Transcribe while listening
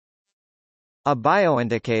A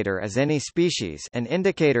bioindicator is any species, an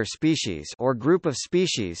indicator species or group of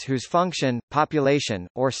species whose function, population,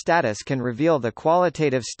 or status can reveal the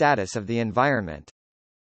qualitative status of the environment.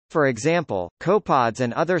 For example, copepods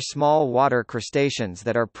and other small water crustaceans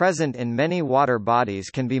that are present in many water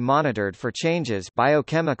bodies can be monitored for changes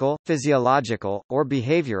biochemical, physiological, or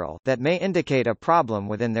behavioral that may indicate a problem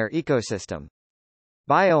within their ecosystem.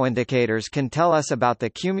 Bioindicators can tell us about the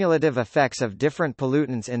cumulative effects of different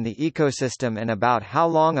pollutants in the ecosystem and about how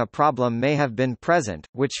long a problem may have been present,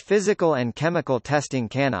 which physical and chemical testing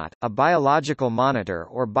cannot. A biological monitor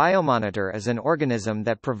or biomonitor is an organism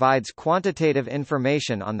that provides quantitative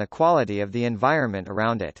information on the quality of the environment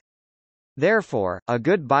around it. Therefore, a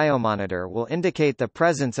good biomonitor will indicate the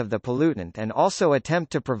presence of the pollutant and also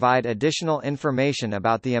attempt to provide additional information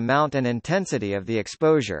about the amount and intensity of the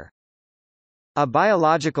exposure. A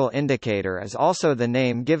biological indicator is also the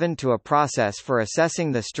name given to a process for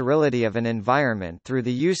assessing the sterility of an environment through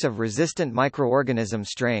the use of resistant microorganism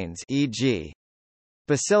strains, e.g.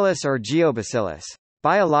 Bacillus or Geobacillus.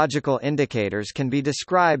 Biological indicators can be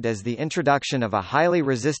described as the introduction of a highly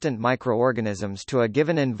resistant microorganisms to a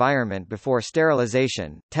given environment before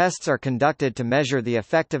sterilization. Tests are conducted to measure the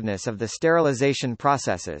effectiveness of the sterilization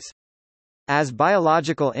processes. As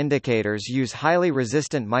biological indicators use highly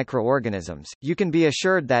resistant microorganisms, you can be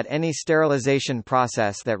assured that any sterilization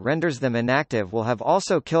process that renders them inactive will have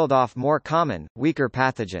also killed off more common, weaker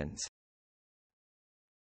pathogens.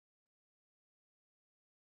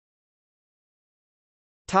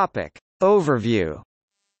 Topic. Overview.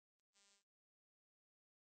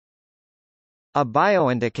 A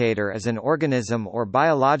bioindicator is an organism or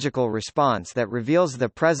biological response that reveals the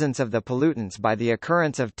presence of the pollutants by the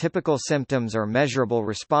occurrence of typical symptoms or measurable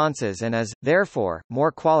responses and is, therefore, more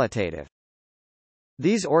qualitative.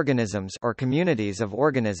 These organisms or communities of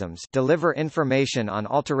organisms deliver information on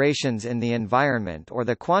alterations in the environment or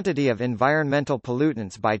the quantity of environmental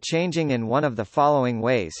pollutants by changing in one of the following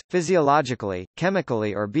ways: physiologically,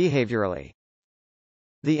 chemically or behaviorally.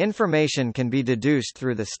 The information can be deduced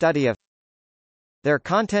through the study of their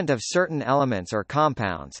content of certain elements or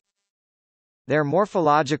compounds, their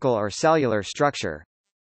morphological or cellular structure,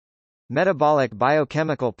 metabolic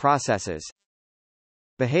biochemical processes,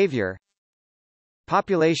 behavior,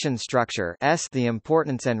 population structure. The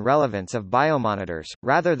importance and relevance of biomonitors,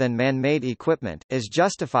 rather than man-made equipment, is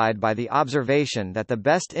justified by the observation that the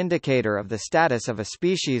best indicator of the status of a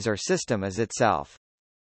species or system is itself.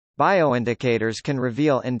 Bioindicators can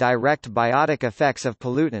reveal indirect biotic effects of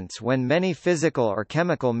pollutants when many physical or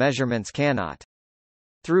chemical measurements cannot.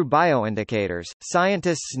 Through bioindicators,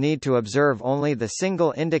 scientists need to observe only the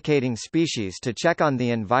single indicating species to check on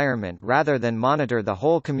the environment rather than monitor the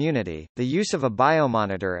whole community. The use of a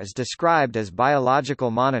biomonitor is described as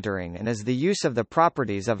biological monitoring and is the use of the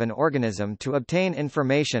properties of an organism to obtain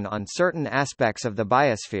information on certain aspects of the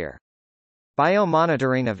biosphere.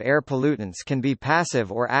 Biomonitoring of air pollutants can be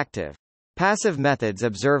passive or active. Passive methods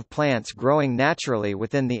observe plants growing naturally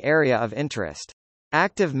within the area of interest.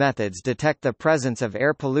 Active methods detect the presence of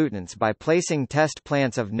air pollutants by placing test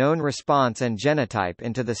plants of known response and genotype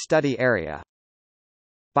into the study area.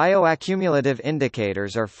 Bioaccumulative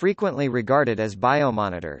indicators are frequently regarded as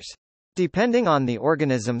biomonitors. Depending on the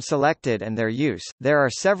organism selected and their use, there are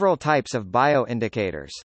several types of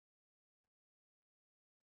bioindicators.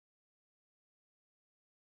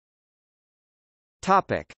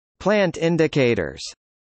 Topic: Plant indicators.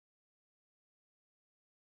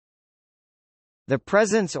 The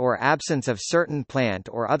presence or absence of certain plant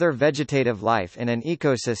or other vegetative life in an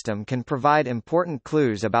ecosystem can provide important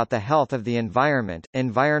clues about the health of the environment.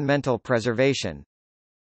 Environmental preservation.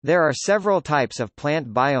 There are several types of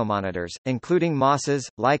plant biomonitors, including mosses,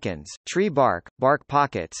 lichens, tree bark, bark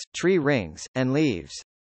pockets, tree rings, and leaves.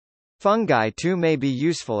 Fungi too may be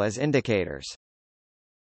useful as indicators.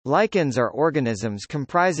 Lichens are organisms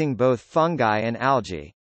comprising both fungi and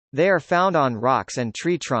algae. They are found on rocks and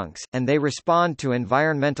tree trunks, and they respond to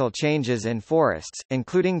environmental changes in forests,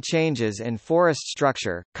 including changes in forest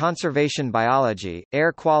structure, conservation biology,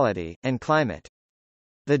 air quality, and climate.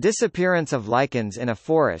 The disappearance of lichens in a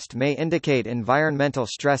forest may indicate environmental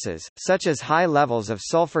stresses, such as high levels of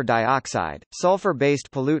sulfur dioxide, sulfur-based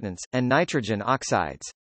pollutants, and nitrogen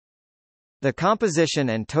oxides. The composition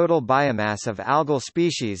and total biomass of algal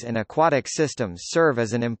species in aquatic systems serve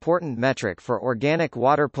as an important metric for organic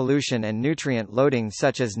water pollution and nutrient loading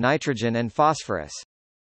such as nitrogen and phosphorus.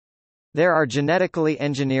 There are genetically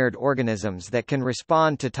engineered organisms that can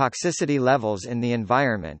respond to toxicity levels in the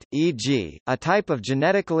environment, e.g., a type of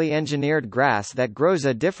genetically engineered grass that grows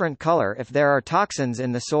a different color if there are toxins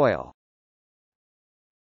in the soil.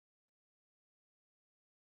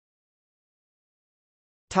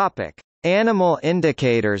 Topic: Animal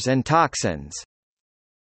indicators and toxins.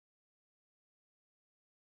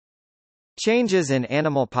 Changes in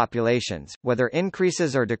animal populations, whether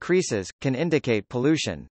increases or decreases, can indicate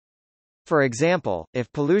pollution. For example, if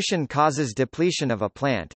pollution causes depletion of a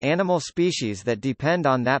plant, animal species that depend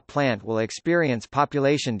on that plant will experience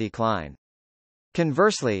population decline.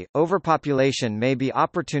 Conversely, overpopulation may be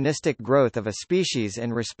opportunistic growth of a species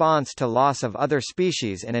in response to loss of other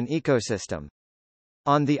species in an ecosystem.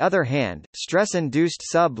 On the other hand, stress-induced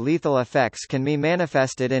sub-lethal effects can be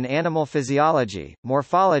manifested in animal physiology,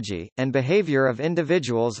 morphology, and behavior of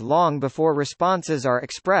individuals long before responses are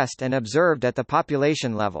expressed and observed at the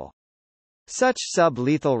population level. Such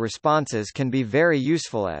sub-lethal responses can be very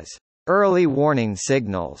useful as early warning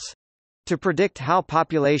signals to predict how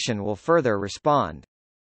population will further respond.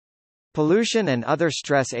 Pollution and other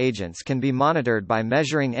stress agents can be monitored by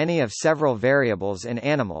measuring any of several variables in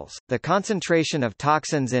animals: the concentration of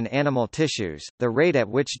toxins in animal tissues, the rate at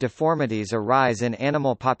which deformities arise in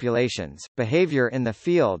animal populations, behavior in the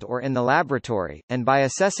field or in the laboratory, and by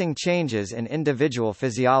assessing changes in individual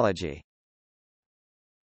physiology.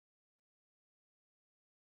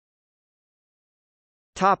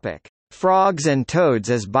 Topic: Frogs and toads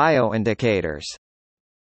as bioindicators.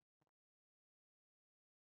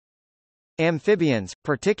 Amphibians,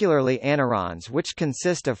 particularly anerons, which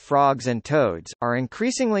consist of frogs and toads, are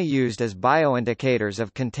increasingly used as bioindicators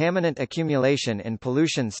of contaminant accumulation in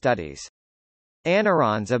pollution studies.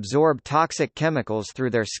 Anerons absorb toxic chemicals through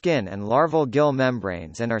their skin and larval gill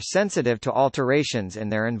membranes and are sensitive to alterations in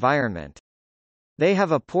their environment. They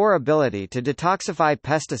have a poor ability to detoxify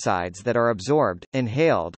pesticides that are absorbed,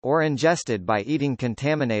 inhaled, or ingested by eating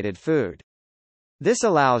contaminated food. This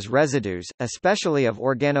allows residues, especially of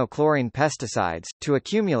organochlorine pesticides, to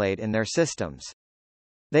accumulate in their systems.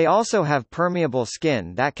 They also have permeable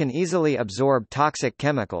skin that can easily absorb toxic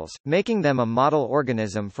chemicals, making them a model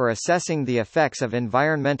organism for assessing the effects of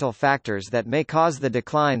environmental factors that may cause the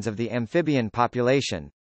declines of the amphibian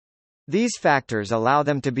population. These factors allow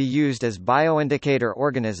them to be used as bioindicator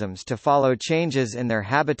organisms to follow changes in their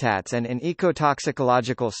habitats and in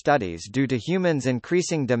ecotoxicological studies due to humans'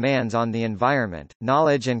 increasing demands on the environment.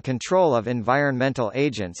 Knowledge and control of environmental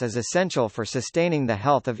agents is essential for sustaining the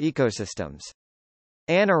health of ecosystems.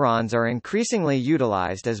 Anerons are increasingly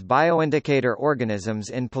utilized as bioindicator organisms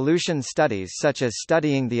in pollution studies, such as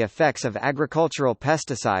studying the effects of agricultural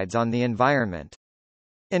pesticides on the environment.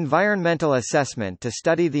 Environmental assessment to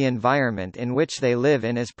study the environment in which they live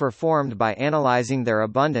in is performed by analyzing their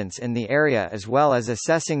abundance in the area as well as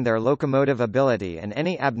assessing their locomotive ability and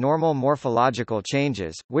any abnormal morphological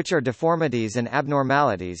changes, which are deformities and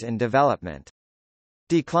abnormalities in development.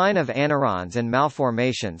 Decline of anerons and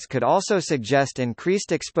malformations could also suggest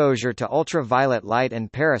increased exposure to ultraviolet light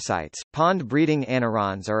and parasites. Pond breeding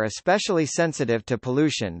anerons are especially sensitive to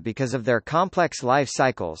pollution because of their complex life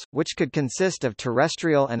cycles, which could consist of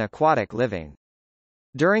terrestrial and aquatic living.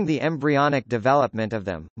 During the embryonic development of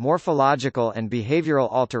them, morphological and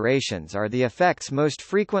behavioral alterations are the effects most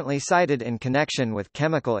frequently cited in connection with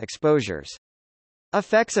chemical exposures.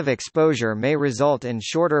 Effects of exposure may result in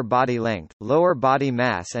shorter body length, lower body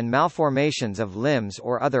mass and malformations of limbs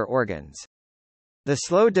or other organs. The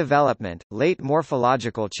slow development, late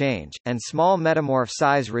morphological change, and small metamorph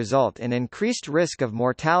size result in increased risk of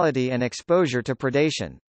mortality and exposure to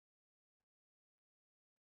predation.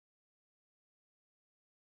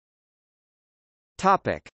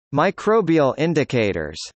 Topic: Microbial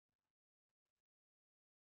indicators.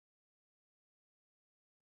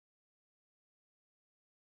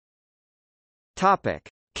 Topic: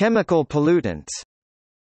 Chemical pollutants.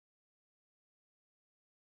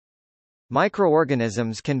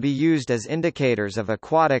 Microorganisms can be used as indicators of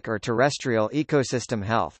aquatic or terrestrial ecosystem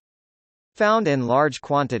health. Found in large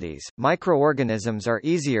quantities, microorganisms are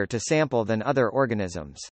easier to sample than other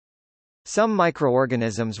organisms. Some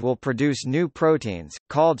microorganisms will produce new proteins,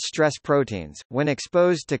 called stress proteins, when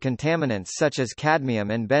exposed to contaminants such as cadmium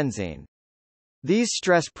and benzene. These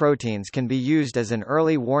stress proteins can be used as an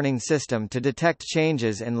early warning system to detect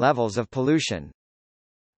changes in levels of pollution.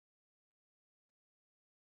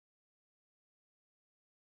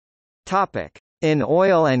 Topic: In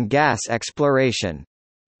oil and gas exploration.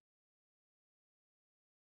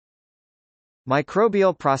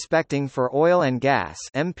 Microbial prospecting for oil and gas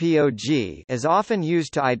 (MPOG) is often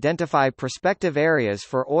used to identify prospective areas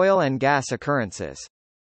for oil and gas occurrences.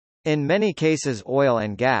 In many cases, oil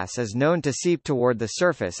and gas is known to seep toward the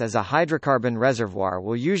surface as a hydrocarbon reservoir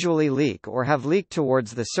will usually leak or have leaked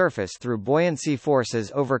towards the surface through buoyancy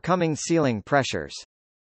forces overcoming sealing pressures.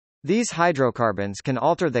 These hydrocarbons can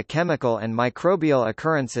alter the chemical and microbial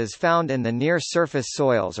occurrences found in the near-surface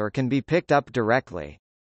soils or can be picked up directly.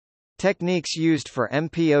 Techniques used for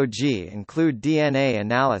MPOG include DNA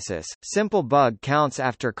analysis, simple bug counts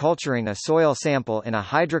after culturing a soil sample in a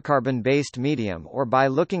hydrocarbon-based medium, or by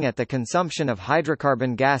looking at the consumption of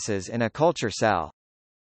hydrocarbon gases in a culture cell.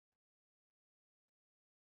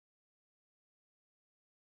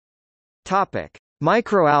 Topic: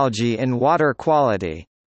 Microalgae in water quality.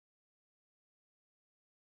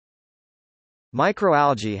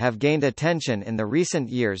 Microalgae have gained attention in the recent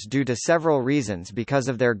years due to several reasons because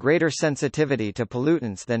of their greater sensitivity to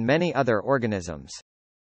pollutants than many other organisms.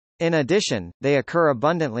 In addition, they occur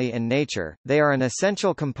abundantly in nature, they are an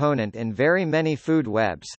essential component in very many food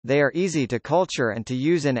webs, they are easy to culture and to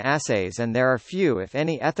use in assays, and there are few if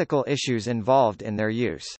any ethical issues involved in their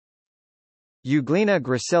use. Euglena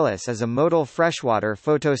gracilis is a motile freshwater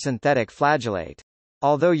photosynthetic flagellate.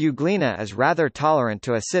 Although Euglena is rather tolerant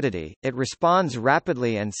to acidity, it responds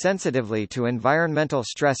rapidly and sensitively to environmental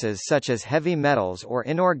stresses such as heavy metals or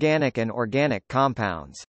inorganic and organic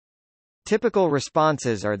compounds. Typical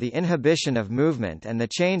responses are the inhibition of movement and the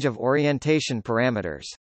change of orientation parameters.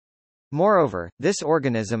 Moreover, this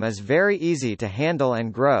organism is very easy to handle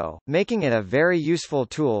and grow, making it a very useful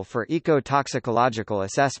tool for ecotoxicological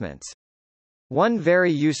assessments. One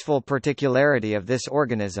very useful particularity of this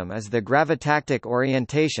organism is the gravitactic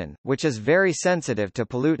orientation, which is very sensitive to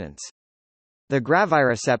pollutants. The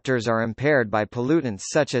gravireceptors are impaired by pollutants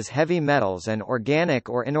such as heavy metals and organic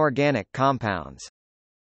or inorganic compounds.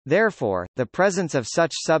 Therefore, the presence of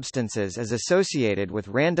such substances is associated with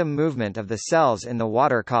random movement of the cells in the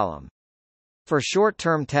water column. For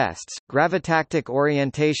short-term tests, gravitactic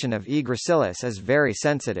orientation of E. gracilis is very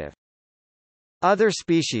sensitive. Other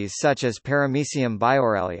species such as Paramecium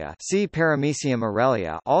biaurelia, see Paramecium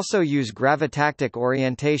aurelia, also use gravitactic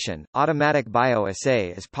orientation. Automatic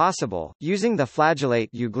bioassay is possible, using the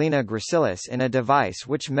flagellate Euglena gracilis in a device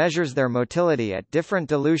which measures their motility at different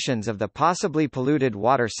dilutions of the possibly polluted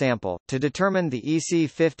water sample, to determine the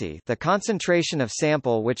EC50, the concentration of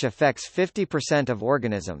sample which affects 50% of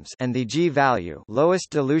organisms, and the G-value, lowest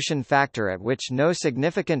dilution factor at which no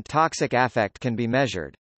significant toxic effect can be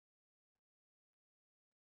measured.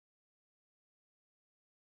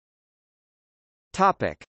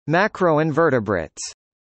 Topic: Macroinvertebrates.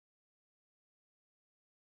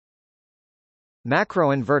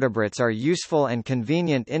 Macroinvertebrates are useful and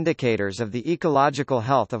convenient indicators of the ecological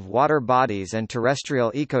health of water bodies and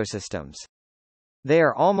terrestrial ecosystems. They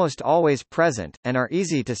are almost always present, and are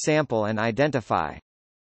easy to sample and identify.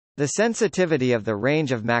 The sensitivity of the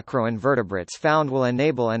range of macroinvertebrates found will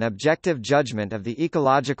enable an objective judgment of the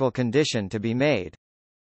ecological condition to be made.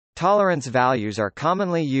 Tolerance values are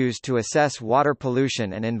commonly used to assess water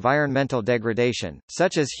pollution and environmental degradation,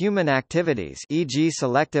 such as human activities, e.g.,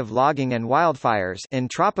 selective logging and wildfires in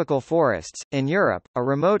tropical forests. In Europe, a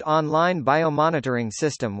remote online biomonitoring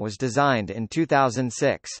system was designed in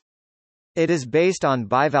 2006. It is based on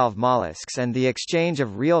bivalve mollusks and the exchange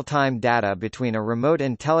of real-time data between a remote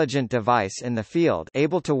intelligent device in the field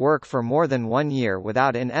able to work for more than 1 year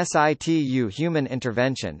without in situ human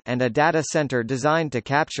intervention and a data center designed to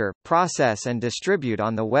capture, process and distribute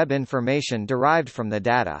on the web information derived from the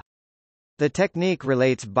data. The technique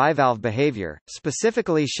relates bivalve behavior,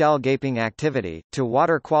 specifically shell gaping activity, to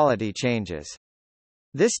water quality changes.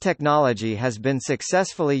 This technology has been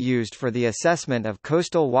successfully used for the assessment of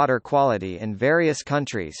coastal water quality in various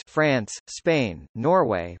countries: France, Spain,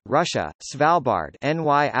 Norway, Russia, Svalbard,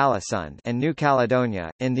 Ny-Ålesund, and New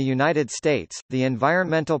Caledonia. In the United States, the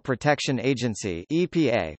Environmental Protection Agency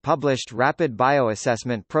 (EPA) published rapid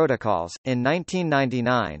bioassessment protocols in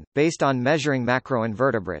 1999 based on measuring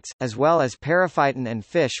macroinvertebrates as well as periphyton and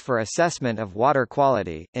fish for assessment of water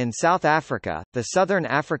quality. In South Africa, the Southern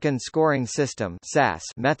African Scoring System (SAS)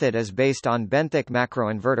 method is based on benthic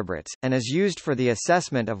macroinvertebrates, and is used for the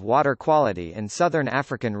assessment of water quality in southern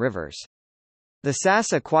African rivers. The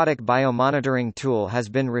SAS aquatic biomonitoring tool has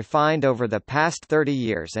been refined over the past 30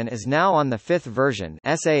 years and is now on the 5th version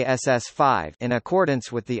SASS5 in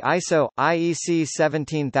accordance with the ISO/IEC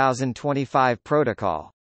 17025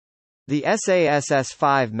 protocol. The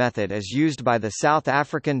SASS5 method is used by the South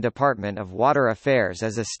African Department of Water Affairs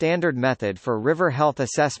as a standard method for river health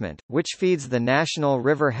assessment, which feeds the National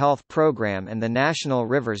River Health Programme and the National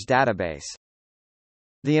Rivers Database.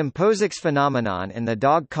 The imposix phenomenon in the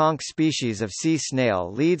dog conch species of sea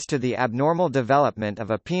snail leads to the abnormal development of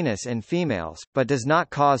a penis in females, but does not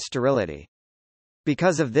cause sterility.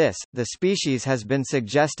 Because of this, the species has been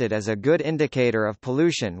suggested as a good indicator of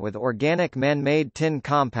pollution with organic man-made tin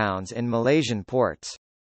compounds in Malaysian ports.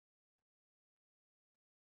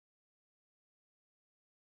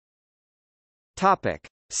 Topic.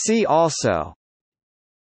 See also: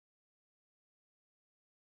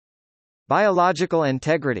 Biological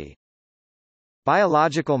integrity,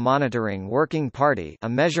 Biological monitoring working party, a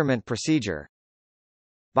measurement procedure,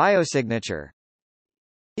 Biosignature,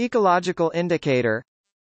 Ecological indicator,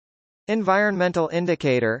 Environmental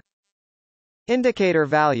indicator, Indicator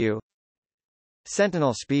value,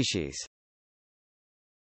 Sentinel species.